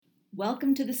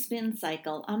Welcome to the Spin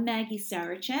Cycle. I'm Maggie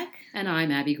Sarachek. And I'm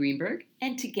Abby Greenberg.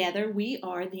 And together we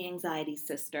are the Anxiety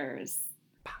Sisters.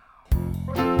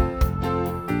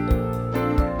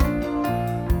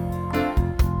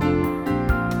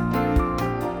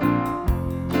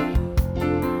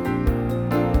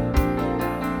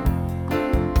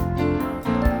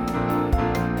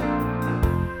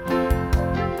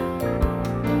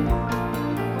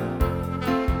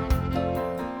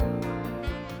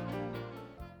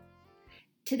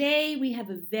 Today, we have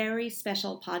a very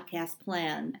special podcast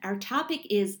plan. Our topic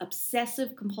is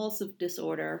Obsessive Compulsive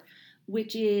Disorder,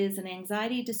 which is an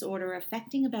anxiety disorder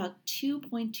affecting about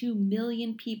 2.2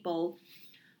 million people,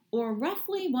 or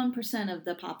roughly 1% of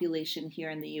the population here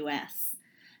in the U.S.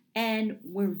 And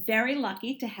we're very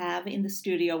lucky to have in the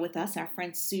studio with us our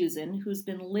friend Susan, who's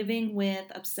been living with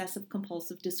obsessive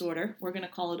compulsive disorder, we're going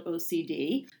to call it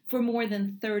OCD, for more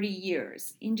than 30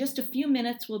 years. In just a few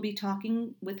minutes, we'll be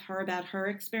talking with her about her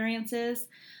experiences.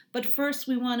 But first,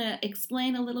 we want to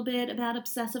explain a little bit about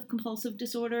obsessive compulsive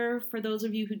disorder for those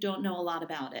of you who don't know a lot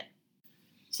about it.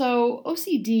 So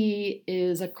OCD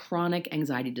is a chronic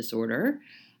anxiety disorder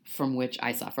from which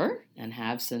I suffer and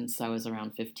have since I was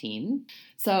around 15.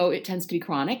 So it tends to be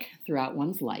chronic throughout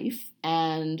one's life,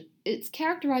 and it's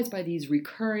characterized by these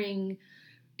recurring,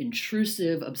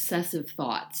 intrusive, obsessive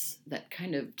thoughts that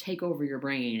kind of take over your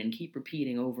brain and keep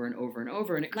repeating over and over and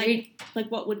over, and it creates...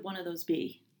 Like what would one of those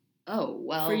be? Oh,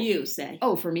 well... For you, say.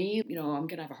 Oh, for me, I'm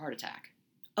going to have a heart attack.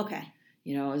 Okay.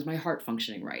 Is my heart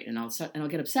functioning right? And I'll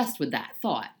get obsessed with that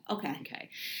thought. Okay.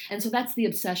 And so that's the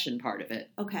obsession part of it.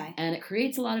 Okay. And it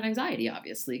creates a lot of anxiety,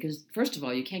 obviously, because first of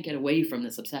all, you can't get away from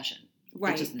this obsession.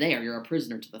 Right. It's just there. You're a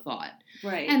prisoner to the thought.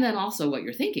 Right. And then also what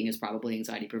you're thinking is probably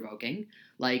anxiety provoking.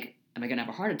 Like, am I going to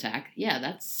have a heart attack? Yeah,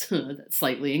 that's, that's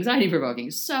slightly anxiety provoking.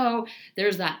 So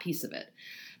there's that piece of it.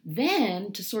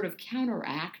 Then to sort of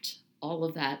counteract all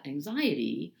of that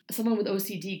anxiety, someone with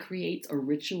OCD creates a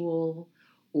ritual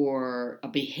or a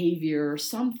behavior,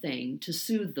 something to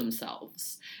soothe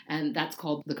themselves. And that's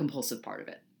called the compulsive part of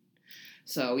it.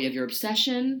 So you have your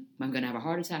obsession, I'm going to have a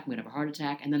heart attack,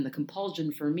 and then the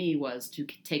compulsion for me was to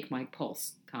take my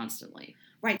pulse constantly.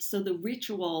 Right, so the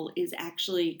ritual is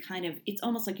actually it's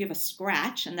almost like you have a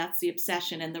scratch, and that's the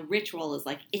obsession, and the ritual is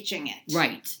like itching it.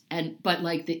 Right, but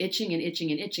like the itching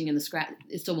and the scratch,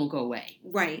 it still won't go away.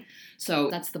 Right.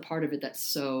 So that's the part of it that's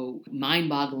so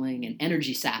mind-boggling and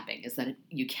energy-sapping, is that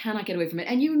you cannot get away from it,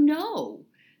 and you know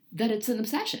that it's an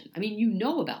obsession. I mean, you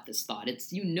know about this thought.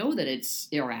 You know that it's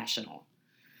irrational,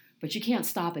 but you can't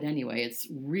stop it anyway. It's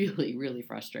really, really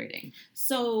frustrating.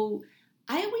 So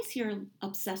I always hear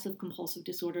obsessive compulsive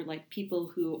disorder like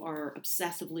people who are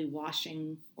obsessively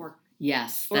washing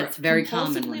Yes, that's very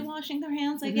common. Compulsively washing their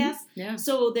hands, I guess. Yeah.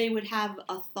 So they would have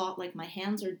a thought like, my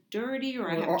hands are dirty, or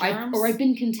I have germs. Or I've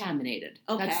been contaminated.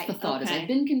 Okay. That's the thought, is I've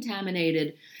been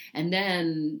contaminated, and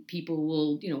then people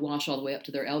will, wash all the way up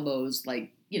to their elbows,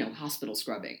 like, hospital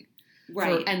scrubbing.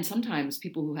 Right. And sometimes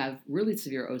people who have really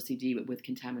severe OCD but with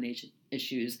contamination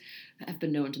issues have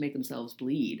been known to make themselves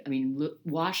bleed. I mean,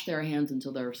 wash their hands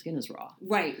until their skin is raw.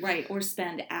 Right. Or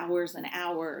spend hours and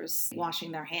hours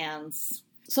washing their hands.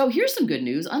 So here's some good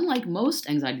news. Unlike most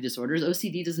anxiety disorders,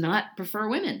 OCD does not prefer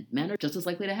women. Men are just as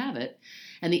likely to have it.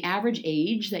 And the average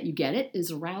age that you get it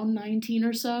is around 19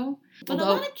 or so. But a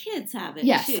lot of kids have it,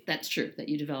 yes, too. That's true, that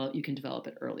you can develop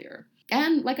it earlier.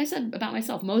 And like I said about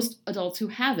myself, most adults who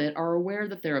have it are aware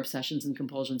that their obsessions and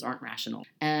compulsions aren't rational.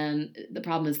 And the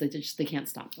problem is they can't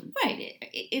stop them. Right.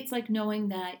 It's like knowing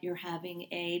that you're having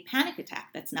a panic attack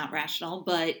that's not rational,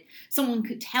 but someone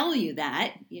could tell you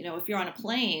that, if you're on a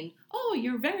plane, oh,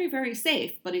 you're very, very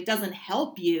safe, but it doesn't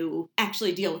help you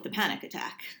actually deal with the panic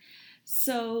attack.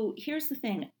 So here's the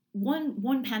thing.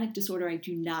 One panic disorder I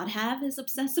do not have is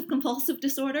obsessive compulsive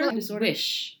disorder. I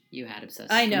wish you had obsessive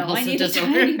I know. compulsive I need disorder.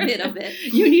 a tiny bit of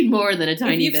it. You need more than a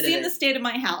tiny bit of it. If you've seen the state of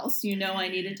my house, I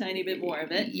need a tiny bit more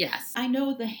of it. Yes. I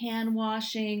know the hand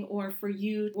washing, or for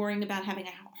you worrying about having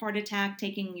a heart attack,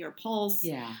 taking your pulse.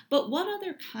 Yeah. But what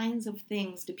other kinds of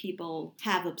things do people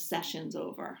have obsessions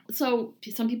over? So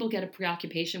some people get a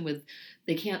preoccupation with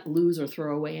they can't lose or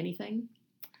throw away anything.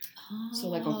 So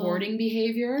like a hoarding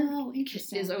behavior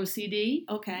is OCD.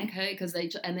 Okay, because they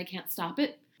can't stop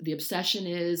it. The obsession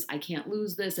is, I can't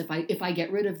lose this. If I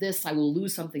get rid of this, I will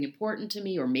lose something important to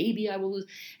me, or maybe I will lose.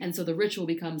 And so the ritual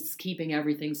becomes keeping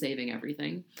everything, saving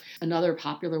everything. Another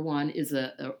popular one is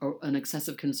an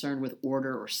excessive concern with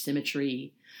order or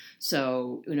symmetry.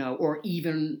 So, or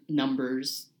even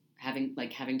numbers,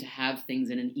 having to have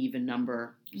things in an even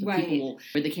number. So Right. people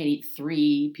where they can't eat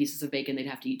 3 pieces of bacon, they'd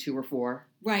have to eat 2 or 4.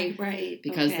 Right.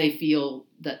 Because okay. they feel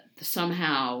that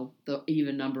somehow the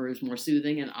even number is more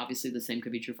soothing, and obviously the same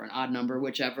could be true for an odd number,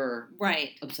 whichever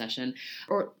Right. obsession.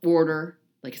 Or order,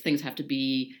 like things have to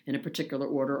be in a particular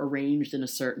order, arranged in a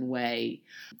certain way.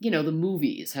 The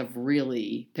movies have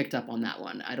really picked up on that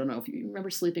one. I don't know if you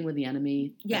remember Sleeping with the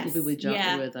Enemy? Yes. That movie with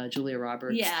Julia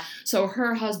Roberts. Yeah. So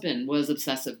her husband was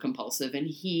obsessive compulsive, and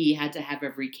he had to have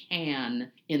every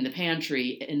can in the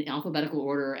pantry in alphabetical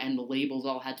order, and the labels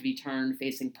all had to be turned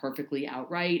facing perfectly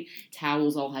outright.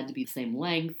 Towels all had to be the same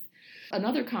length.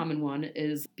 Another common one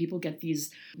is people get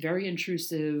these very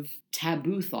intrusive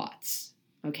taboo thoughts.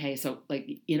 Okay, so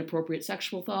like inappropriate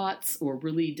sexual thoughts or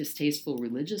really distasteful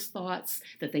religious thoughts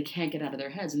that they can't get out of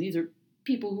their heads. And these are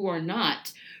people who are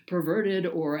not perverted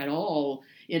or at all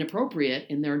inappropriate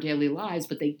in their daily lives,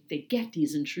 but they get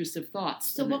these intrusive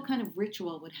thoughts. So what kind of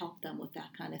ritual would help them with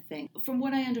that kind of thing? From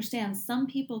what I understand, some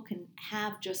people can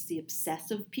have just the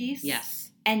obsessive piece. Yes.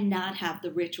 And not have the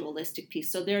ritualistic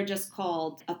piece. So they're just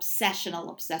called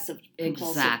obsessional obsessive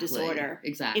compulsive disorder.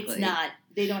 Exactly. It's not,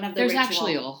 they don't have the There's ritual.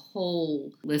 actually a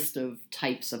whole list of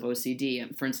types of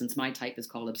OCD. For instance, my type is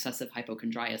called obsessive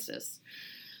hypochondriasis,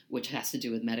 which has to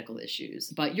do with medical issues.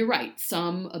 But you're right,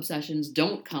 some obsessions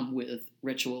don't come with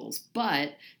rituals,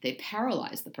 but they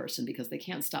paralyze the person because they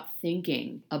can't stop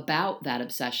thinking about that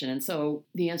obsession. And so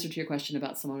the answer to your question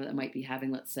about someone that might be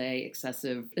having, let's say,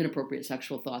 excessive, inappropriate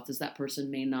sexual thoughts is that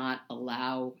person may not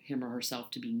allow him or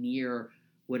herself to be near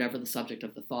whatever the subject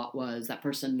of the thought was. That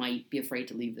person might be afraid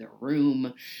to leave their room.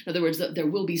 In other words, there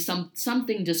will be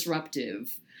something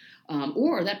disruptive,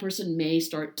 or that person may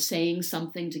start saying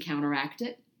something to counteract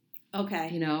it.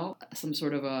 Okay. Some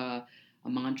sort of a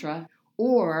mantra.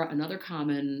 Or another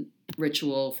common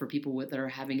ritual for people that are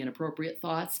having inappropriate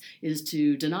thoughts is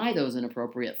to deny those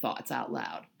inappropriate thoughts out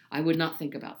loud. I would not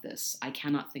think about this. I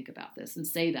cannot think about this. And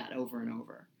say that over and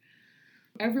over.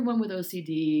 Everyone with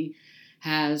OCD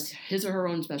has his or her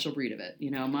own special breed of it.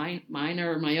 Mine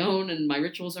are my own, and my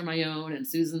rituals are my own, and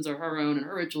Susan's are her own, and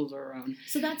her rituals are her own.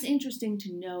 So that's interesting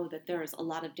to know that there's a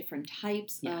lot of different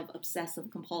types of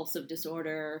obsessive compulsive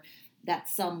disorder, that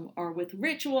some are with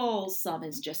rituals, some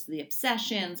is just the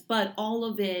obsessions, but all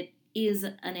of it is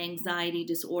an anxiety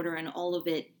disorder, and all of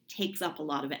it takes up a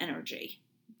lot of energy.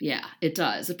 Yeah, it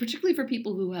does. Particularly for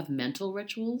people who have mental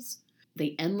rituals.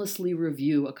 They endlessly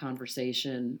review a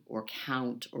conversation or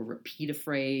count or repeat a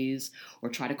phrase or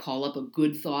try to call up a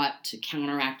good thought to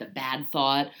counteract a bad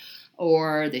thought,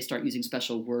 or they start using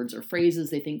special words or phrases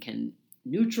they think can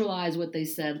neutralize what they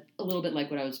said, a little bit like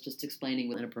what I was just explaining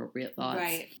with inappropriate thoughts.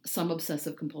 Right. Some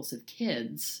obsessive compulsive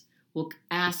kids will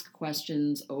ask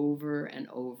questions over and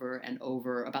over and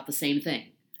over about the same thing.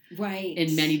 Right.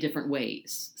 In many different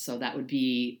ways. So that would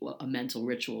be a mental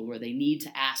ritual where they need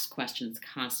to ask questions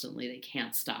constantly. They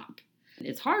can't stop.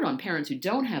 It's hard on parents who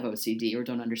don't have OCD or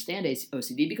don't understand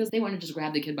OCD because they want to just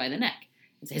grab the kid by the neck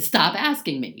and say, stop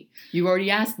asking me. You already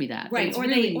asked me that. Right.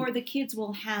 Or the kids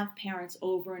will have parents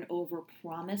over and over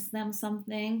promise them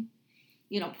something.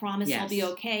 Promise I'll be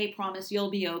okay, promise you'll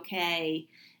be okay.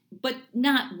 But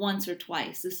not once or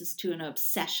twice. This is to an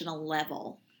obsessional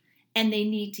level. And they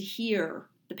need to hear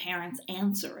the parents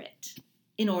answer it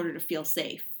in order to feel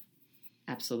safe.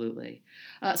 Absolutely.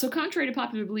 So contrary to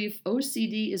popular belief,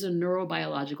 OCD is a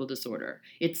neurobiological disorder.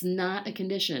 It's not a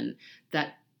condition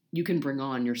that you can bring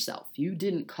on yourself. You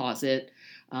didn't cause it.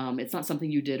 It's not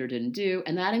something you did or didn't do.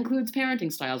 And that includes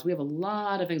parenting styles. We have a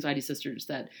lot of anxiety sisters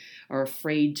that are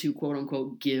afraid to, quote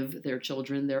unquote, give their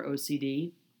children their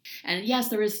OCD. And yes,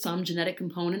 there is some genetic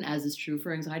component, as is true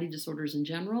for anxiety disorders in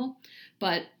general.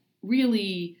 But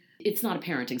really, it's not a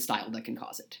parenting style that can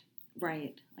cause it.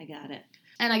 Right. I got it.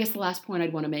 And I guess the last point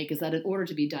I'd want to make is that in order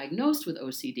to be diagnosed with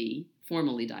OCD,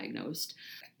 formally diagnosed,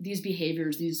 these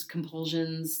behaviors, these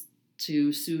compulsions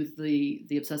to soothe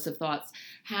the obsessive thoughts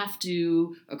have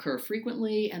to occur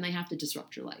frequently, and they have to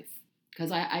disrupt your life.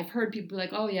 Because I've heard people be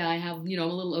like, oh yeah, I have, a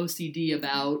little OCD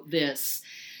about this.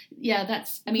 Yeah,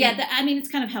 it's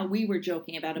kind of how we were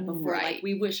joking about it before. Right. Like,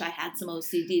 we wish I had some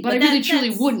OCD. But I really truly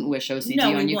wouldn't wish OCD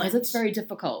on you because it's very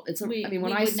difficult.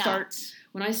 When I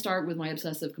start with my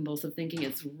obsessive compulsive thinking,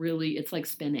 it's like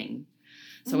spinning.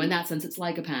 So in that sense, it's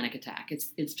like a panic attack.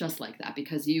 It's just like that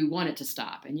because you want it to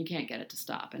stop and you can't get it to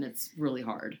stop, and it's really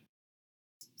hard.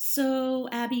 So,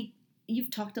 Abby, you've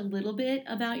talked a little bit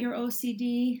about your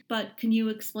OCD, but can you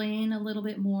explain a little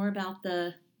bit more about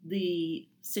the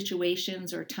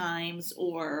situations or times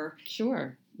or...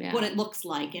 Sure. Yeah. what it looks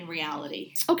like in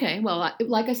reality. Okay, well,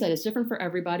 like I said, it's different for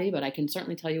everybody, but I can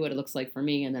certainly tell you what it looks like for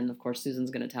me. And then, of course,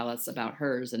 Susan's going to tell us about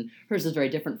hers, and hers is very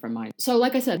different from mine. So,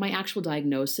 like I said, my actual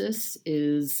diagnosis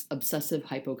is obsessive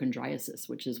hypochondriasis,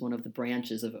 which is one of the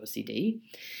branches of OCD.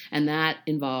 And that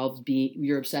involves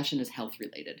your obsession is health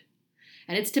related.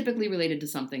 And it's typically related to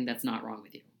something that's not wrong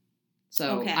with you.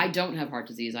 So Okay. I don't have heart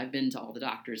disease. I've been to all the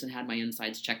doctors and had my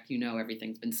insides checked.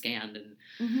 Everything's been scanned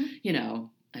and,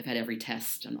 I've had every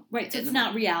test. Right, so it's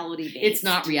not reality-based. It's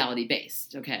not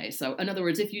reality-based, okay? So, in other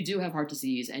words, if you do have heart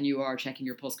disease and you are checking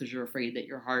your pulse because you're afraid that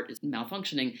your heart is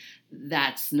malfunctioning,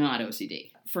 that's not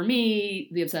OCD. For me,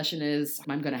 the obsession is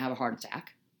I'm going to have a heart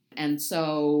attack. And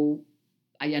so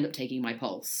I end up taking my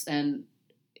pulse. And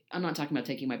I'm not talking about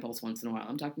taking my pulse once in a while.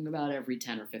 I'm talking about every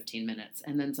 10 or 15 minutes.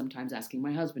 And then sometimes asking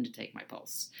my husband to take my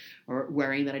pulse. Or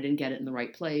worrying that I didn't get it in the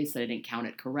right place, that I didn't count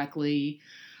it correctly.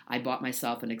 I bought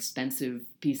myself an expensive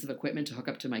piece of equipment to hook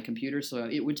up to my computer so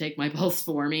it would take my pulse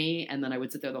for me. And then I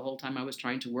would sit there the whole time I was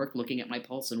trying to work, looking at my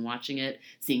pulse and watching it,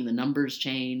 seeing the numbers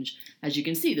change. As you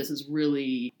can see,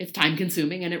 it's time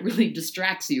consuming and it really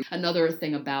distracts you. Another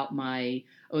thing about my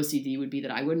OCD would be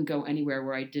that I wouldn't go anywhere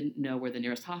where I didn't know where the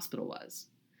nearest hospital was.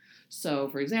 So,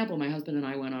 for example, my husband and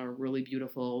I went on a really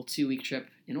beautiful 2-week trip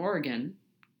in Oregon.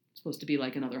 It's supposed to be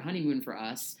like another honeymoon for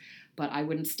us, but I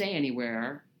wouldn't stay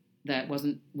anywhere that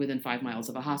wasn't within 5 miles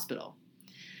of a hospital.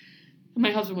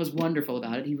 My husband was wonderful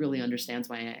about it. He really understands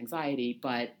my anxiety,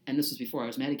 and this was before I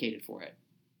was medicated for it.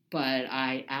 But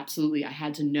I had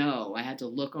to know. I had to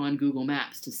look on Google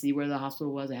Maps to see where the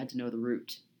hospital was. I had to know the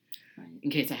route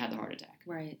in case I had the heart attack.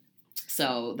 Right.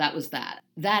 So that was that.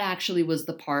 That actually was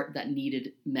the part that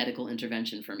needed medical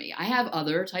intervention for me. I have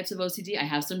other types of OCD. I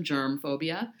have some germ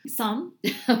phobia. Some.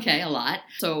 Okay, a lot.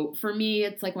 So for me,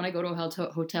 it's like when I go to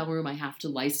a hotel room, I have to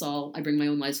Lysol. I bring my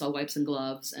own Lysol wipes and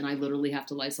gloves, and I literally have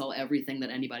to Lysol everything that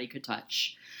anybody could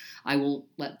touch. I won't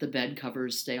let the bed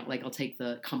covers stay. Like I'll take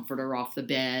the comforter off the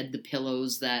bed, the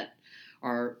pillows that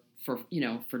are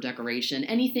for decoration.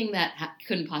 Anything that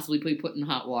couldn't possibly be put in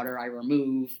hot water, I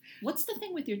remove. What's the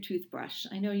thing with your toothbrush?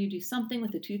 I know you do something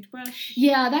with the toothbrush.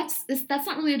 Yeah, that's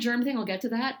not really a germ thing. I'll get to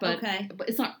that, but okay. But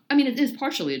it's not. I mean, it is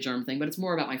partially a germ thing, but it's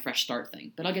more about my fresh start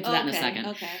thing. But I'll get to that in a second.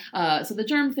 Okay. So the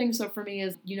germ thing. So for me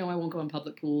is, I won't go in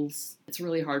public pools. It's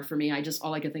really hard for me.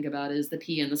 all I can think about is the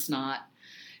pee and the snot,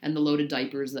 and the loaded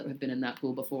diapers that have been in that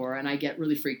pool before, and I get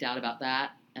really freaked out about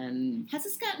that. And has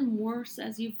this gotten worse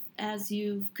as you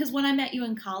because when I met you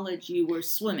in college, you were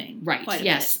swimming. Right. Quite a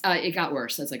yes. bit. It got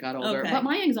worse as I got older. Okay. But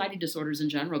my anxiety disorders in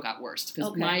general got worse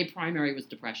because my primary was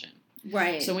depression.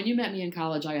 Right. So when you met me in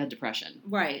college, I had depression.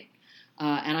 Right.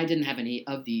 And I didn't have any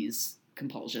of these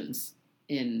compulsions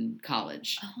in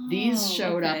college. Oh, These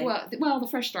showed up. Well, the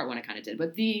fresh start one I kind of did,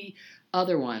 but the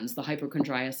other ones, the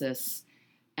hypochondriasis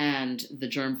and the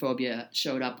germ phobia,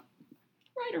 showed up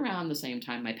right around the same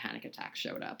time my panic attack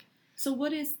showed up. So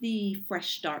what is the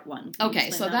fresh start one? Okay,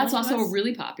 so that's also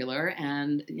really popular,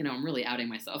 and, I'm really outing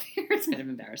myself here. It's kind of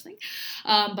embarrassing.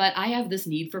 But I have this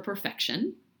need for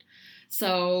perfection.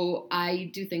 So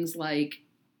I do things like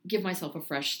give myself a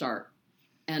fresh start,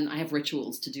 and I have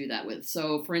rituals to do that with.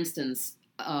 So, for instance,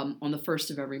 on the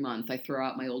 1st of every month, I throw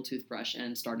out my old toothbrush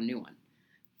and start a new one.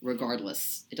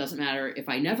 Regardless. It doesn't matter if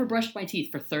I never brushed my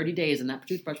teeth for 30 days and that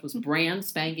toothbrush was brand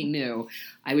spanking new,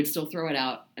 I would still throw it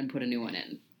out and put a new one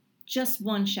in. Just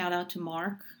one shout out to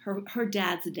Mark. Her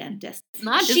dad's a dentist. It's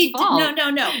not his fault.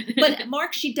 No. But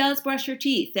Mark, she does brush her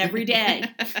teeth every day.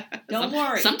 Don't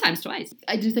worry. Sometimes twice.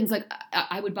 I do things like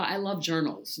I love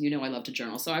journals. I love to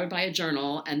journal. So I would buy a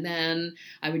journal, and then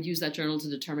I would use that journal to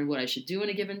determine what I should do in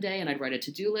a given day, and I'd write a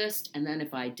to-do list. And then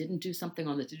if I didn't do something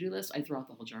on the to-do list, I'd throw out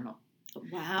the whole journal.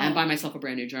 Wow. And buy myself a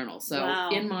brand new journal. So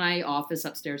in my office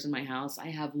upstairs in my house, I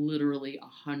have literally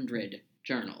 100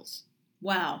 journals.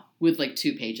 Wow. With like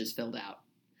 2 pages filled out.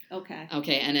 Okay.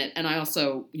 Okay, and I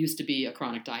also used to be a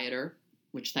chronic dieter,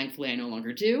 which thankfully I no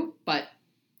longer do, but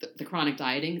the chronic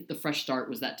dieting, the fresh start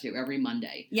was that too, every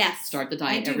Monday. Yes. Start the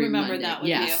diet every Monday. I do remember that with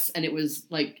you. Yes, and it was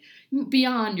like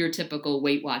beyond your typical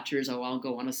Weight Watchers, I'll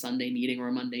go on a Sunday meeting or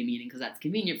a Monday meeting because that's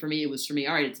convenient for me. It was for me,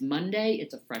 all right, it's Monday,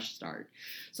 it's a fresh start.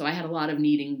 So I had a lot of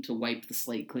needing to wipe the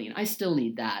slate clean. I still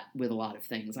need that with a lot of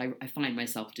things. I find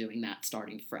myself doing that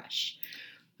starting fresh.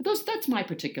 That's my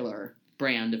particular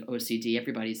brand of OCD.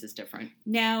 Everybody's is different.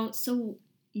 Now, so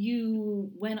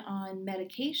you went on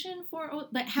medication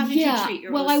but how did you treat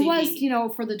your OCD? Well, I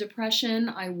was, for the depression,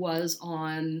 I was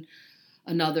on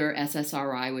another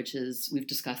SSRI, which is, we've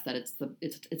discussed that it's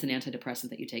an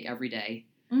antidepressant that you take every day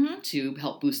to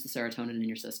help boost the serotonin in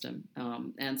your system.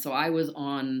 And so I was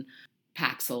on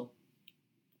Paxil.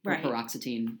 or Right.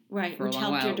 paroxetine Right, for which a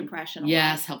long helped your while. depression a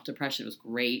Yes, helped depression. It was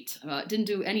great. It didn't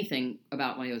do anything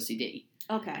about my OCD.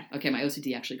 lot. Okay. Okay, my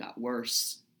OCD actually got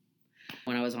worse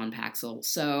when I was on Paxil.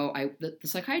 So the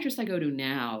psychiatrist I go to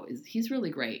now, he's really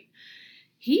great.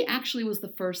 He actually was the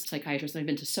first psychiatrist, and I've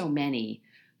been to so many,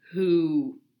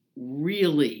 who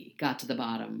really got to the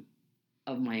bottom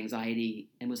of my anxiety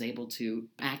and was able to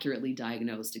accurately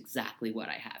diagnose exactly what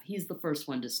I have. He's the first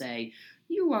one to say,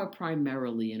 you are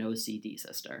primarily an OCD,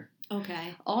 sister.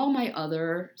 Okay. All my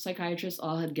other psychiatrists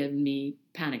all had given me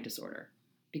panic disorder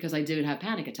because I did have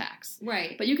panic attacks.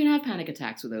 Right. But you can have panic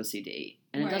attacks with OCD,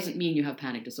 and it Right. doesn't mean you have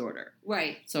panic disorder.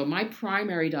 Right. So my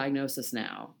primary diagnosis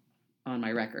now on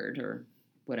my record, or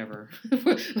whatever,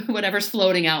 whatever's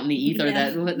floating out in the ether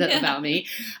that about me,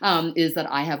 is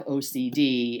that I have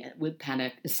OCD with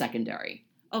panic is secondary.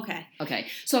 Okay. Okay.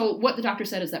 So what the doctor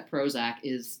said is that Prozac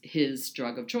is his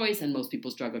drug of choice and most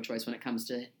people's drug of choice when it comes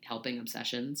to helping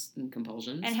obsessions and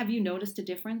compulsions. And have you noticed a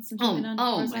difference since you've been on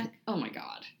Prozac? Oh my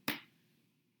God.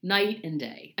 Night and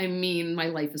day. I mean, my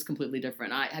life is completely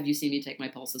different. Have you seen me take my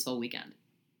pulse this whole weekend?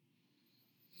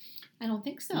 I don't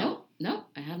think so. No,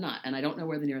 I have not. And I don't know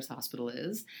where the nearest hospital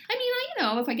is. I mean,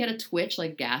 if I get a twitch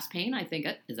like gas pain, I think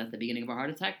is that the beginning of a heart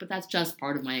attack? But that's just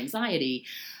part of my anxiety.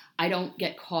 I don't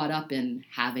get caught up in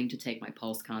having to take my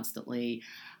pulse constantly.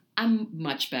 I'm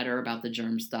much better about the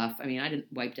germ stuff. I mean, I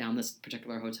didn't wipe down this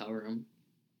particular hotel room.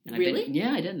 And Really?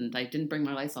 I didn't. I didn't bring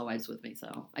my Lysol wipes with me,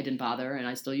 so I didn't bother, and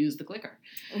I still used the clicker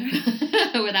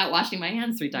without washing my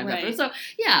hands 3 times after. So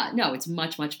it's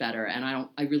much, much better, and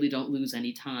I really don't lose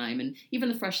any time. And even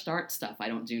the fresh start stuff I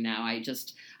don't do now. I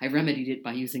remedied it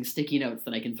by using sticky notes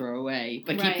that I can throw away,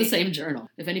 but keep the same journal.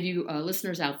 If any of you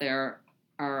listeners out there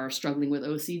are struggling with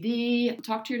OCD,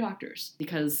 talk to your doctors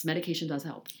because medication does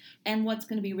help. And what's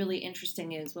going to be really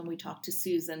interesting is when we talk to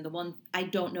Susan, I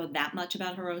don't know that much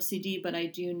about her OCD, but I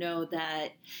do know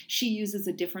that she uses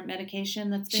a different medication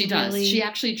that's been She does. really... She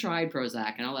actually tried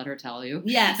Prozac, and I'll let her tell you.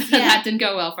 Yes. That didn't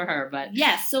go well for her, but...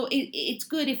 Yes, so it's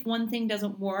good if one thing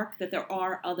doesn't work, that there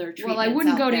are other treatments. Well, I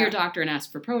wouldn't go to there. your doctor and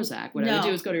ask for Prozac. What I would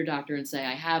do is go to your doctor and say,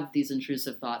 I have these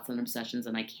intrusive thoughts and obsessions,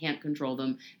 and I can't control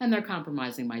them, and they're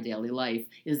compromising my daily life.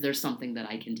 Is there something that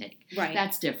I can take? Right.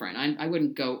 That's different. I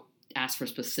wouldn't go ask for a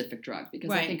specific drug because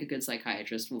Right. I think a good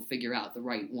psychiatrist will figure out the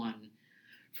right one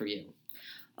for you.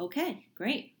 Okay,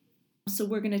 great. So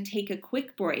we're going to take a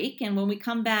quick break, and when we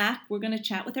come back, we're going to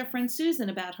chat with our friend Susan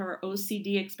about her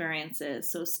OCD experiences.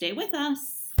 So stay with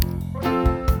us.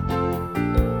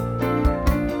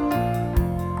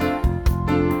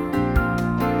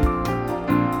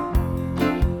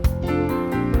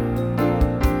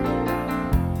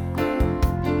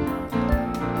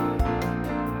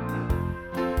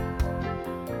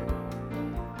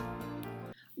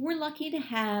 We're lucky to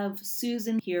have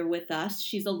Susan here with us.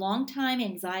 She's a longtime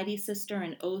anxiety sister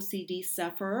and OCD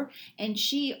sufferer, and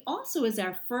she also is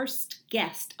our first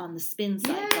guest on the Spin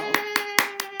Cycle.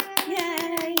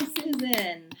 Yay,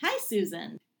 Susan. Hi,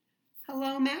 Susan.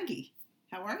 Hello, Maggie.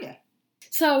 How are you?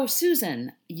 So,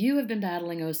 Susan, you have been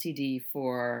battling OCD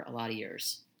for a lot of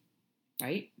years,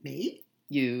 right? Me?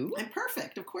 You? I'm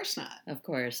perfect. Of course not. Of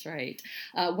course, right.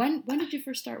 When did you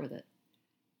first start with it?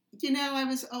 I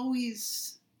was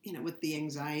always, with the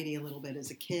anxiety a little bit as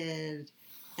a kid,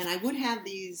 and I would have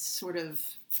these sort of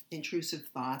intrusive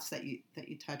thoughts that you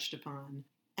touched upon.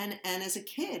 And as a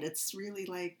kid, it's really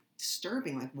like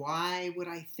disturbing. Like, why would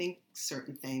I think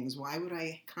certain things? Why would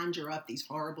I conjure up these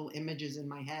horrible images in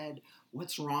my head?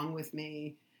 What's wrong with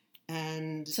me?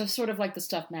 And so sort of like the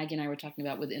stuff Maggie and I were talking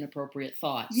about with inappropriate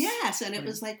thoughts. Yes, and it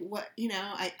was like, what,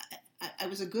 I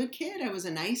was a good kid. I was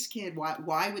a nice kid.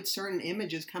 Why would certain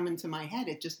images come into my head?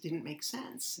 It just didn't make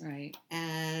sense. Right.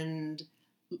 And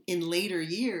in later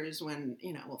years when,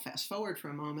 we'll fast forward for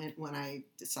a moment, when I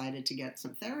decided to get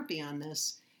some therapy on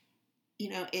this,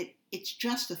 it's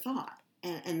just a thought.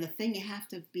 And the thing you have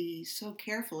to be so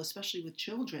careful, especially with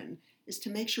children, is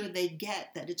to make sure they get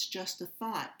that it's just a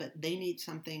thought, but they need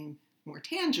something more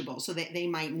tangible, so they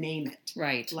might name it.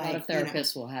 Right. Like, a lot of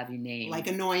therapists will have you name. Like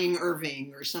annoying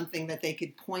Irving or something that they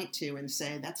could point to and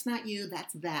say, that's not you,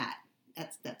 that's that.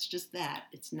 That's just that.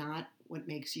 It's not what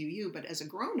makes you you. But as a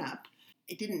grown-up,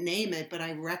 I didn't name it, but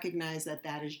I recognize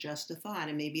that is just a thought.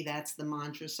 And maybe that's the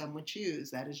mantra some would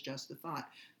choose. That is just a thought.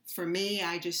 For me,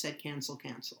 I just said cancel,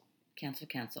 cancel. Cancel,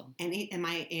 cancel. And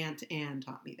my Aunt Anne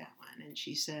taught me that one. And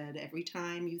she said, every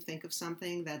time you think of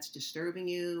something that's disturbing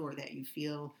you or that you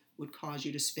feel would cause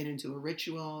you to spin into a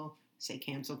ritual, say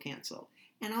cancel, cancel.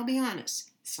 And I'll be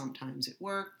honest, sometimes it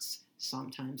works,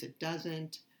 sometimes it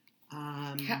doesn't.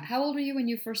 How old were you when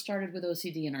you first started with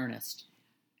OCD in earnest?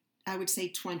 I would say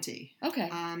 20. Okay.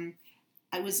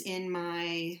 I was in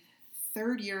my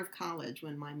third year of college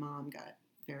when my mom got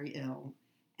very ill,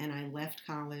 and I left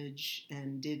college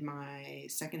and did my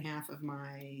second half of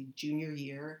my junior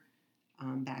year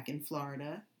back in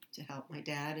Florida to help my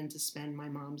dad and to spend my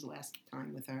mom's last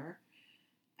time with her.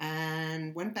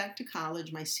 And went back to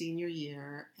college my senior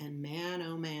year, and man,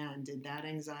 oh man, did that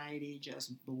anxiety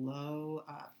just blow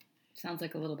up. Sounds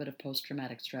like a little bit of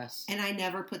post-traumatic stress. And I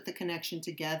never put the connection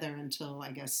together until,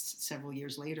 I guess, several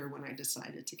years later when I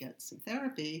decided to get some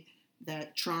therapy,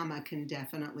 that trauma can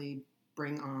definitely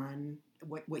bring on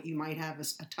what you might have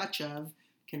a touch of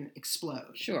can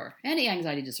explode. Sure. Any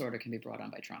anxiety disorder can be brought on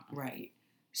by trauma. Right.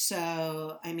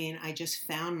 So, I mean, I just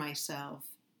found myself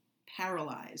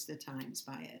paralyzed at times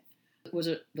by it. Was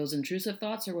it those intrusive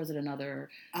thoughts, or was it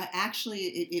another? Actually,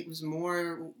 it was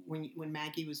more when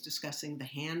Maggie was discussing the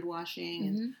hand washing.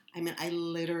 Mm-hmm. And, I mean, I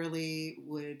literally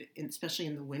would, especially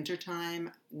in the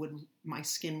wintertime, my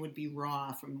skin would be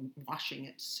raw from washing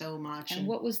it so much. And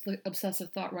what was the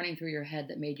obsessive thought running through your head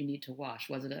that made you need to wash?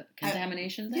 Was it a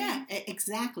contamination thing? Yeah,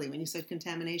 exactly. When you said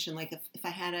contamination, like if I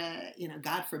had to,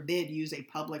 God forbid, use a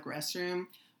public restroom,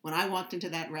 when I walked into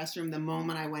that restroom, the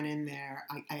moment I went in there,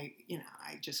 I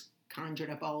just conjured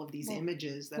up all of these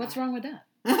images. What's wrong with that?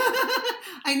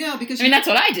 I know, because that's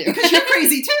what I do. Because you're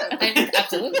crazy too.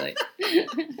 Absolutely.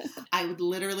 I would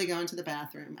literally go into the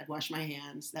bathroom. I'd wash my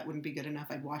hands. That wouldn't be good enough.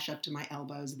 I'd wash up to my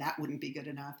elbows. That wouldn't be good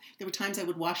enough. There were times I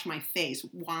would wash my face.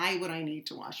 Why would I need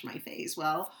to wash my face?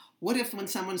 Well, what if when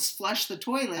someone's flushed the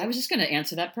toilet? I was just going to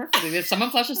answer that perfectly. If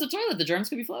someone flushes the toilet, the germs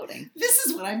could be floating. This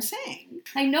is what I'm saying.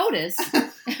 I notice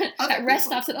at rest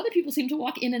stops that other people seem to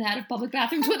walk in and out of public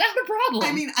bathrooms without a problem.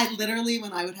 I mean, I literally,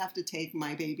 when I would have to take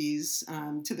my babies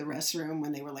to the restroom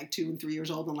when they were like 2 and 3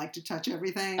 years old and like to touch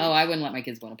everything. Oh, I wouldn't let my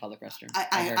kids go in a public restroom.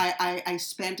 I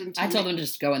spent until... I told them to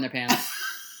just go in their pants.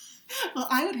 Well,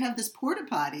 I would have this porta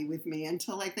potty with me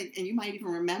until I think, and you might even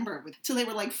remember, until they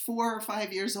were like 4 or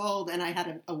 5 years old, and I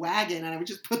had a wagon, and I would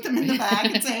just put them in the back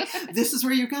and say, "This is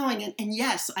where you're going." And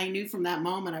yes, I knew from that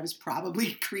moment I was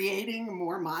probably creating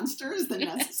more monsters than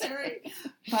necessary,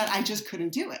 but I just couldn't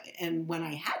do it. And when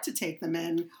I had to take them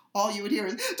in, all you would hear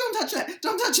is, "Don't touch that!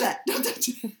 Don't touch that! Don't touch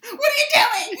it! What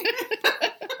are you doing?"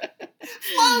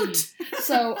 Float!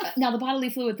 So now the bodily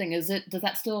fluid thing, does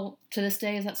that still, to this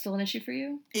day, is that still an issue for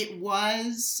you? It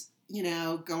was,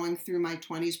 going through my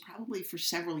 20s probably for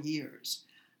several years.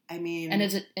 I mean... And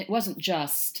it wasn't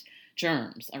just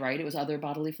germs, right? It was other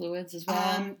bodily fluids as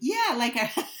well? Yeah, like,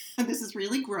 this is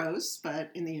really gross,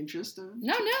 but in the interest of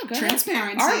go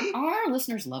transparency. Ahead. Our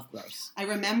listeners love gross. I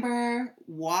remember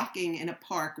walking in a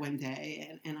park one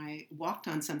day, and I walked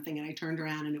on something, and I turned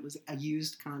around, and it was a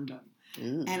used condom.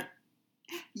 Ooh. And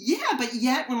yeah, but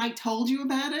yet when I told you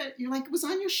about it, you're like, it was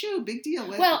on your shoe, big deal.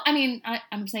 Well, I mean,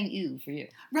 I'm saying ew for you.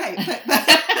 Right.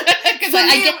 Because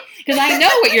I know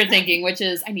what you're thinking, which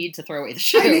is I need to throw away the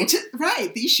shoe.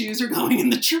 Right. These shoes are going in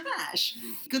the trash.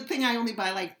 Good thing I only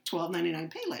buy like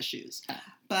 $12.99 Payless shoes.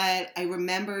 But I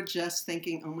remember just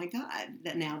thinking, oh my God,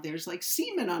 that now there's like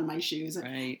semen on my shoes.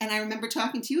 Right. And I remember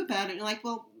talking to you about it, and you're like,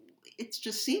 well, it's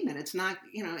just semen. It's not,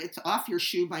 it's off your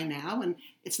shoe by now, and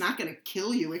it's not going to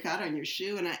kill you. It got on your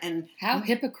shoe, and how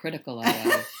hypocritical I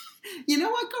am. You know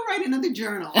what? Go write another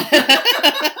journal.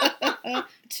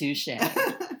 Touche.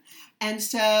 And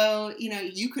so,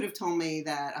 you could have told me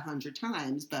that 100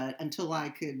 times, but until I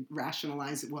could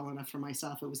rationalize it well enough for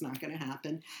myself, it was not going to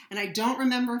happen. And I don't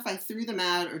remember if I threw them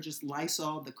out or just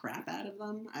Lysol the crap out of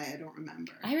them. I don't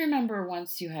remember. I remember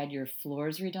once you had your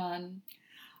floors redone.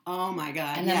 Oh my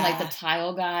God. And then the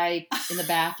tile guy in the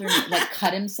bathroom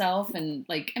cut himself, and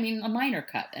a minor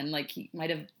cut, and he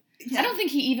might have. Yeah. I don't think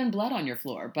he even bled on your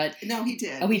floor, but no, he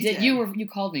did. Oh, he did. You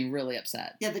called me really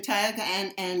upset. Yeah, the tile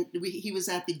guy, and he was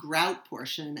at the grout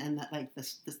portion, and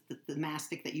the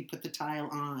mastic that you put the tile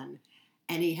on,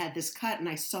 and he had this cut, and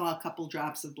I saw a couple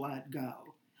drops of blood go,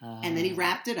 and then he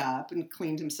wrapped it up and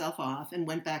cleaned himself off and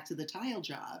went back to the tile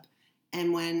job,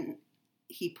 and when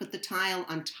he put the tile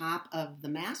on top of the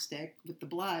mastic with the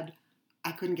blood,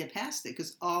 I couldn't get past it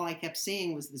because all I kept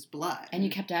seeing was this blood. And you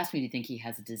kept asking me, do you think he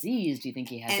has a disease? Do you think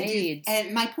he has AIDS?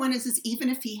 And my point is even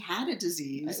if he had a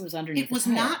disease, it was underneath it was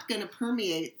the tile. not going to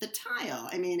permeate the tile.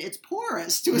 I mean, it's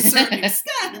porous to a certain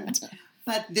extent.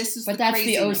 But this is that's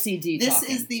craziness. the OCD This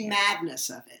talking. is the madness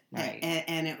of it. Right.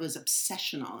 And it was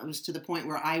obsessional. It was to the point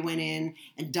where I went in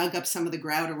and dug up some of the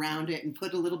grout around it and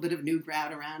put a little bit of new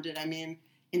grout around it. I mean,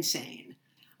 insane.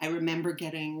 I remember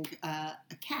getting a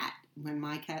cat when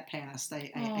my cat passed.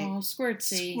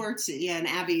 Squirtsy. Squirtsy, yeah, and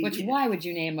Abby. Why would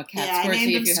you name a cat Squirtsy? Yeah, I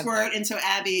named him Squirt, and so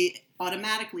Abby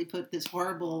automatically put this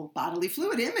horrible bodily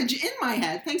fluid image in my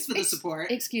head. Thanks for the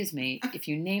support. Excuse me. If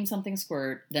you name something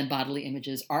squirt, then bodily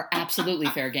images are absolutely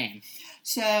fair game.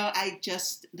 So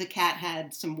the cat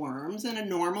had some worms, and a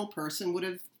normal person would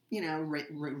have,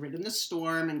 ridden the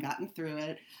storm and gotten through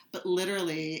it. But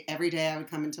literally every day I would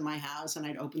come into my house and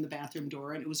I'd open the bathroom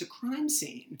door and it was a crime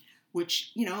scene,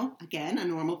 which, again, a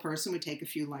normal person would take a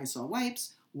few Lysol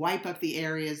wipes, wipe up the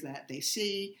areas that they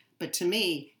see. But to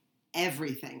me,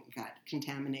 everything got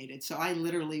contaminated. So I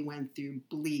literally went through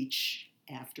bleach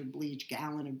after bleach,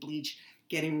 gallon of bleach,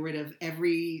 getting rid of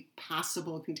every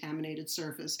possible contaminated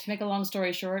surface. To make a long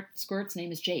story short, Squirt's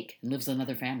name is Jake and lives with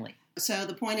another family. So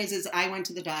the point is I went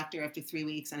to the doctor after 3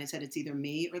 weeks and I said, it's either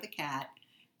me or the cat.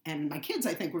 And my kids,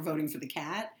 I think, were voting for the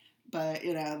cat. But,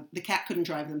 the cat couldn't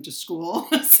drive them to school.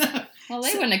 Well,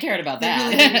 they wouldn't have cared about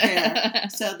that. They really didn't care.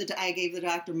 So I gave the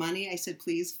doctor money. I said,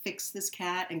 please fix this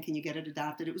cat and can you get it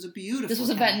adopted? It was a beautiful This was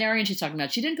a cat. veterinarian she's talking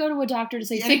about. She didn't go to a doctor to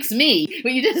say, fix me.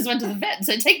 What you did is went to the vet and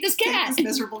said, take this cat. Take this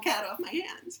miserable cat off my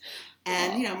hands.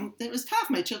 And, it was tough.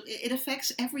 It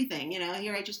affects everything.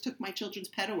 Here I just took my children's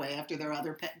pet away after their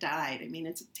other pet died. I mean,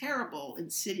 it's a terrible,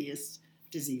 insidious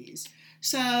disease.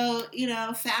 So,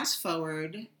 fast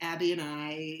forward, Abby and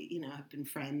I, have been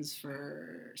friends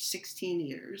for 16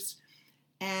 years.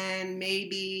 And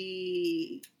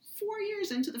maybe 4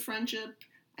 years into the friendship,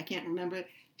 I can't remember,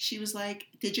 she was like,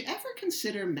 did you ever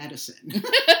consider medicine?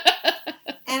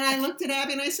 And I looked at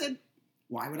Abby and I said,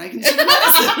 why would I consider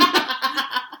medicine?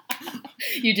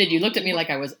 You did. You looked at me like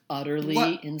I was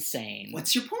utterly insane.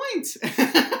 What's your point?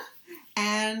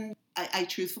 And I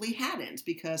truthfully hadn't,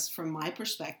 because from my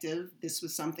perspective, this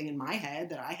was something in my head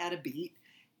that I had to beat,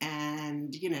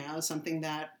 and, something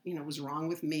that, was wrong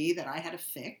with me that I had to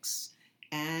fix.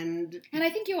 And I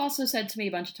think you also said to me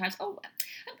a bunch of times, oh,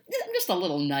 I'm just a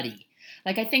little nutty.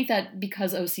 Like, I think that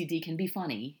because OCD can be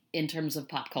funny in terms of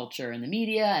pop culture and the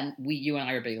media, and you and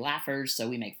I are big laughers, so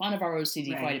we make fun of our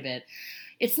OCD quite a bit,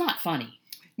 it's not funny.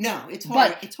 No, it's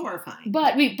horrifying.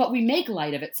 But we make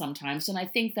light of it sometimes, and I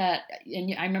think that,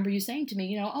 and I remember you saying to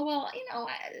me, Well,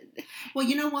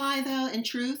 you know why, though, in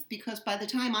truth? Because by the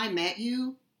time I met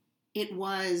you, it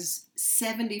was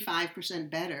 75%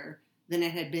 better than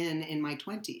it had been in my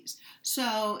 20s.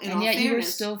 So, and yet you were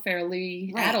still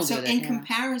fairly addled with it. So in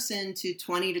comparison to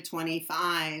 20 to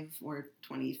 25 or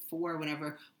 24,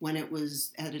 whenever, when it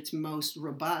was at its most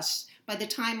robust, by the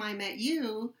time I met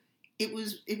you, it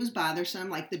was bothersome,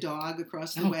 like the dog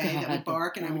across the way that would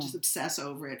bark, and I would just obsess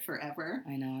over it forever.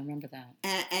 I know, I remember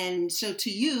that. And so to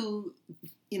you,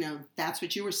 that's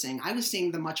what you were seeing. I was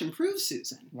seeing the much improved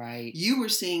Susan. Right. You were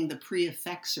seeing the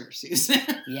pre-effexor Susan.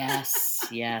 Yes.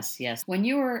 When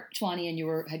you were 20 and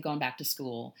you had gone back to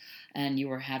school and you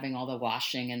were having all the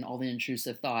washing and all the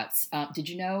intrusive thoughts, did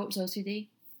you know it was OCD?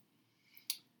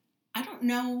 I don't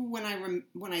know when I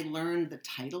learned the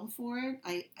title for it.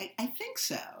 I think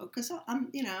so, because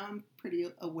I'm pretty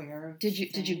aware of. Did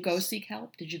you go seek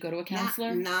help? Did you go to a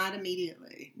counselor? Not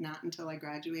immediately. Not until I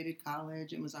graduated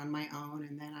college and was on my own,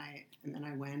 and then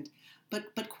I went.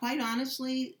 But quite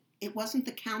honestly, it wasn't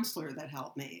the counselor that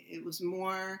helped me. It was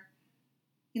more,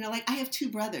 like I have two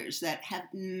brothers that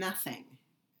have nothing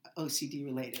OCD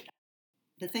related.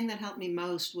 The thing that helped me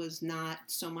most was not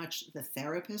so much the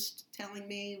therapist telling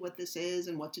me what this is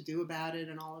and what to do about it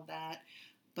and all of that,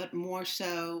 but more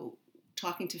so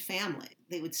talking to family.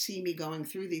 They would see me going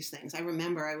through these things. I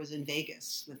remember I was in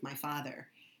Vegas with my father,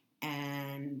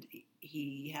 and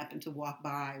he happened to walk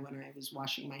by when I was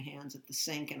washing my hands at the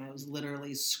sink, and I was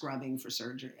literally scrubbing for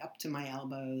surgery up to my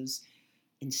elbows,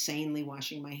 insanely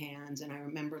washing my hands. And I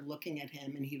remember looking at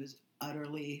him, and he was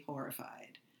utterly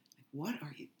horrified. What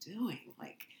are you doing?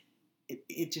 Like,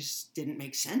 it just didn't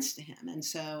make sense to him. And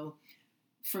so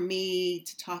for me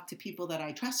to talk to people that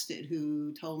I trusted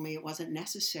who told me it wasn't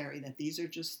necessary, that these are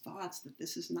just thoughts, that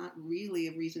this is not really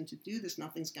a reason to do this,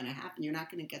 nothing's going to happen, you're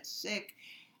not going to get sick.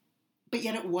 But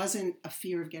yet it wasn't a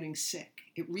fear of getting sick.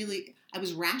 I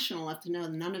was rational enough to know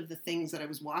none of the things that I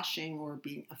was washing or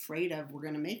being afraid of were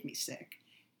going to make me sick.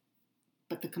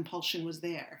 But the compulsion was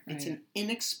there. Right. It's an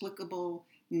inexplicable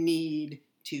need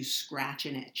to scratch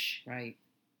an itch. Right.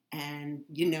 And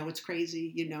it's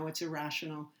crazy, it's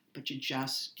irrational, but you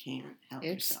just can't help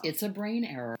yourself. It's a brain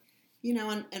error.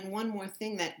 And one more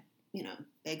thing that,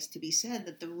 begs to be said,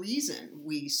 that the reason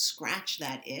we scratch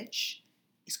that itch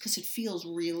is because it feels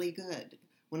really good.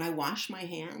 When I wash my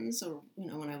hands, or,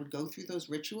 when I would go through those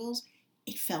rituals,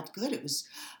 it felt good. It was,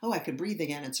 I could breathe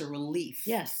again. It's a relief.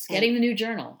 Yes. Getting the new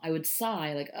journal, I would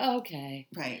sigh like, oh, okay.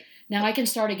 Right. Now I can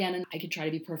start again, and I can try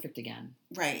to be perfect again.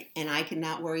 Right. And I can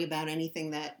not worry about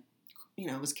anything that,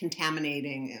 was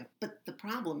contaminating. But the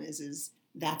problem is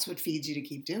that's what feeds you to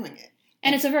keep doing it.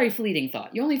 And it's a very fleeting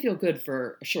thought. You only feel good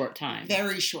for a short time.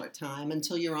 Very short time,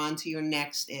 until you're on to your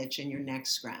next itch and your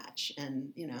next scratch.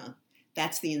 And,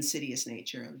 that's the insidious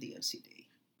nature of the OCD.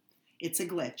 It's a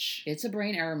glitch. It's a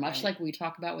brain error, much like we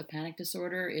talk about with panic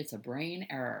disorder. It's a brain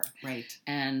error. Right.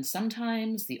 And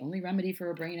sometimes the only remedy for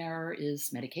a brain error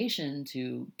is medication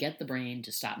to get the brain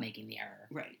to stop making the error.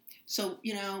 Right. So,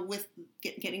 with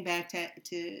getting back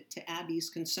to Abby's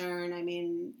concern, I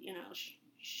mean,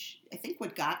 I think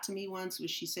what got to me once was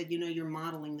she said, you're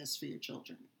modeling this for your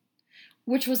children.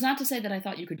 Which was not to say that I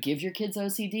thought you could give your kids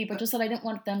OCD, but just that I didn't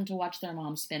want them to watch their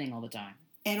mom spinning all the time.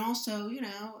 And also,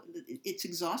 it's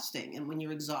exhausting. And when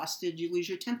you're exhausted, you lose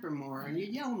your temper more and you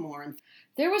yell more. And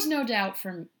there was no doubt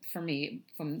for me,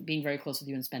 from being very close with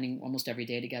you and spending almost every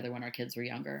day together when our kids were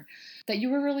younger, that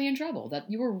you were really in trouble, that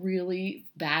you were really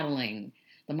battling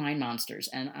the mind monsters.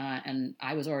 And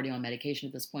I was already on medication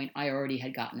at this point. I already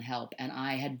had gotten help, and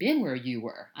I had been where you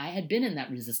were. I had been in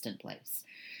that resistant place.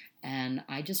 And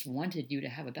I just wanted you to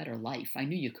have a better life. I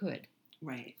knew you could.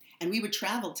 Right. And we would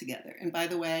travel together. And by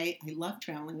the way, I love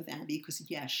traveling with Abby because,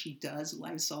 yes, she does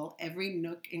Lysol every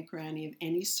nook and cranny of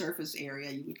any surface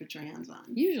area you would put your hands on.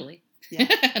 Usually. Yeah.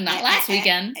 Not last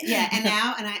weekend. Yeah.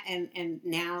 And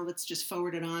now let's just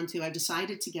forward it on to, I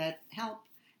decided to get help,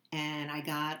 and I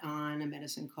got on a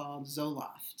medicine called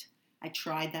Zoloft. I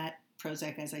tried that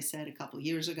Prozac, as I said, a couple of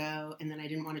years ago, and then I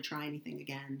didn't want to try anything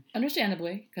again.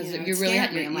 Understandably, because it really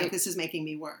scared me. I'm like, this is making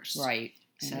me worse. Right.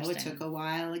 So it took a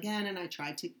while again, and I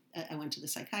went to the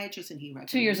psychiatrist, and he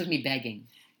recommended 2 years of me begging.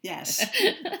 Yes.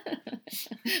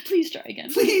 Please try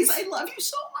again. Please, I love you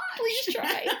so much. Please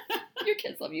try. Your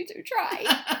kids love you too. Try.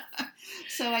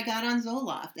 So I got on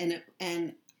Zoloft,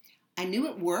 and I knew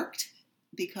it worked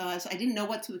because I didn't know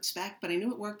what to expect, but I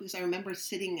knew it worked because I remember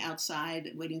sitting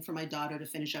outside waiting for my daughter to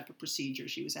finish up a procedure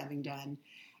she was having done.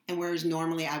 And whereas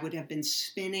normally I would have been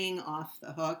spinning off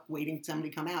the hook, waiting for somebody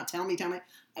to come out, tell me,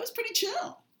 I was pretty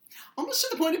chill. Almost to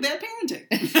the point of bad parenting.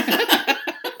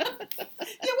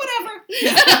 Yeah, whatever.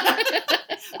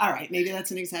 All right, maybe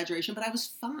that's an exaggeration, but I was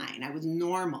fine. I was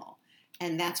normal.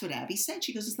 And that's what Abby said.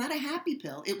 She goes, it's not a happy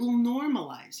pill. It will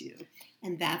normalize you.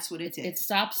 And that's what it did. It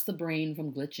stops the brain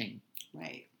from glitching.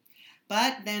 Right.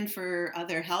 But then for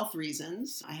other health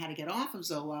reasons, I had to get off of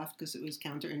Zoloft because it was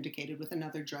counterindicated with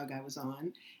another drug I was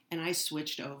on. And I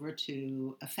switched over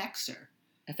to Effexor.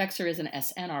 Effexor is an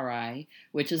SNRI,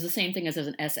 which is the same thing as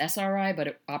an SSRI, but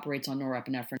it operates on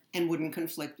norepinephrine. And wouldn't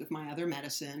conflict with my other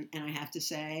medicine. And I have to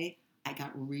say, I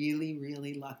got really,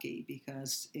 really lucky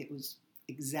because it was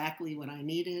exactly what I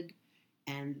needed.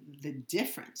 And the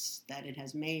difference that it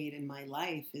has made in my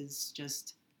life is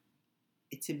just,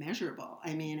 it's immeasurable.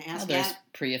 I mean, there's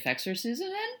pre-Effexor Susan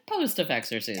and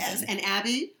post-Effexor Susan. Yes, and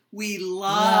Abby, we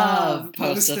love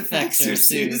post-Effexor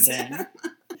Susan.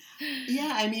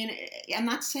 Yeah, I mean, I'm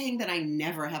not saying that I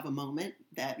never have a moment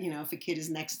that, if a kid is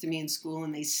next to me in school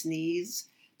and they sneeze,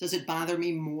 does it bother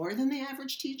me more than the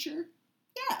average teacher?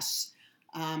 Yes.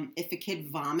 If a kid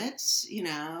vomits,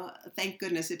 thank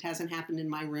goodness it hasn't happened in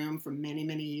my room for many,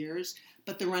 many years.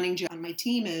 But the running joke on my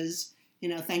team is,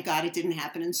 thank God it didn't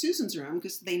happen in Susan's room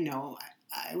because they know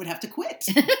I would have to quit.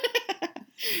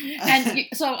 And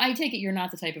so I take it you're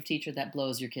not the type of teacher that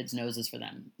blows your kids' noses for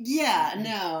them. Yeah,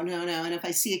 no. And if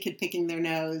I see a kid picking their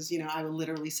nose, I will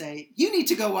literally say, you need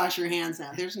to go wash your hands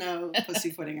now. There's no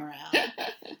pussyfooting around.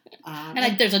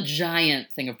 And there's a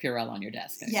giant thing of Purell on your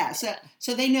desk. Yeah,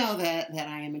 so they know that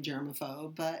I am a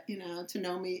germaphobe, but, to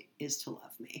know me is to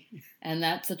love me. And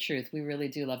that's the truth. We really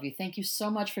do love you. Thank you so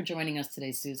much for joining us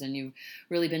today, Susan. You've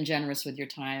really been generous with your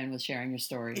time and with sharing your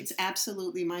stories. It's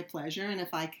absolutely my pleasure. And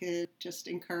if I could just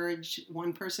encourage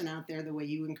one person out there the way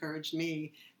you encouraged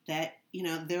me, that,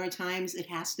 there are times it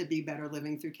has to be better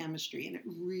living through chemistry, and it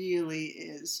really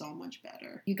is so much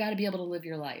better. You got to be able to live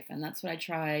your life, and that's what I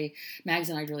try. Mags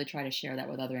and I really try to share that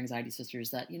with other anxiety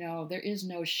sisters, that, there is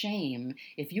no shame.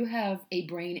 If you have a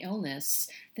brain illness,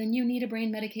 then you need a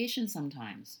brain medication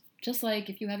sometimes. Just like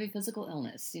if you have a physical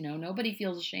illness, nobody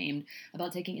feels ashamed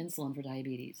about taking insulin for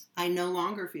diabetes. I no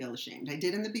longer feel ashamed. I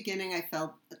did in the beginning. I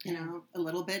felt, a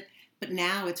little bit, but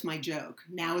now it's my joke.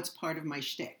 Now it's part of my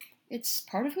shtick. It's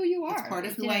part of who you are. It's part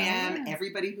of who I am. Yeah.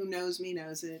 Everybody who knows me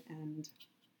knows it, and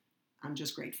I'm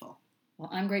just grateful. Well,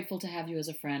 I'm grateful to have you as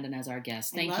a friend and as our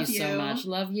guest. Thank you so much.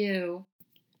 Love you.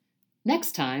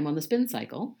 Next time on the Spin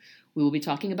Cycle, we will be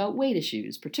talking about weight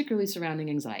issues, particularly surrounding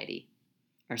anxiety.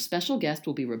 Our special guest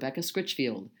will be Rebecca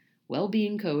Scritchfield,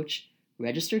 well-being coach,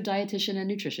 registered dietitian and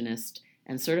nutritionist,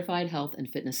 and certified health and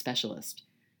fitness specialist.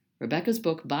 Rebecca's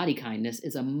book, Body Kindness,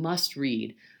 is a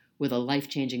must-read with a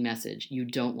life-changing message. You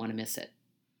don't want to miss it.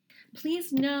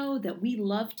 Please know that we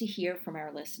love to hear from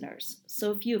our listeners.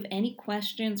 So if you have any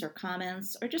questions or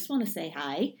comments or just want to say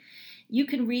hi, you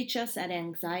can reach us at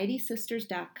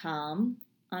anxietysisters.com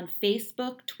on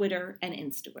Facebook, Twitter, and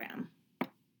Instagram.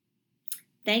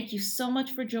 Thank you so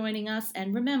much for joining us,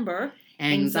 and remember,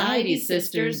 Anxiety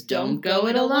Sisters don't go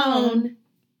it alone.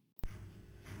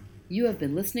 You have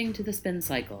been listening to The Spin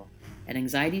Cycle, an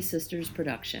Anxiety Sisters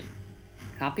production.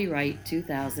 Copyright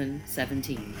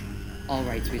 2017. All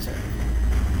rights reserved.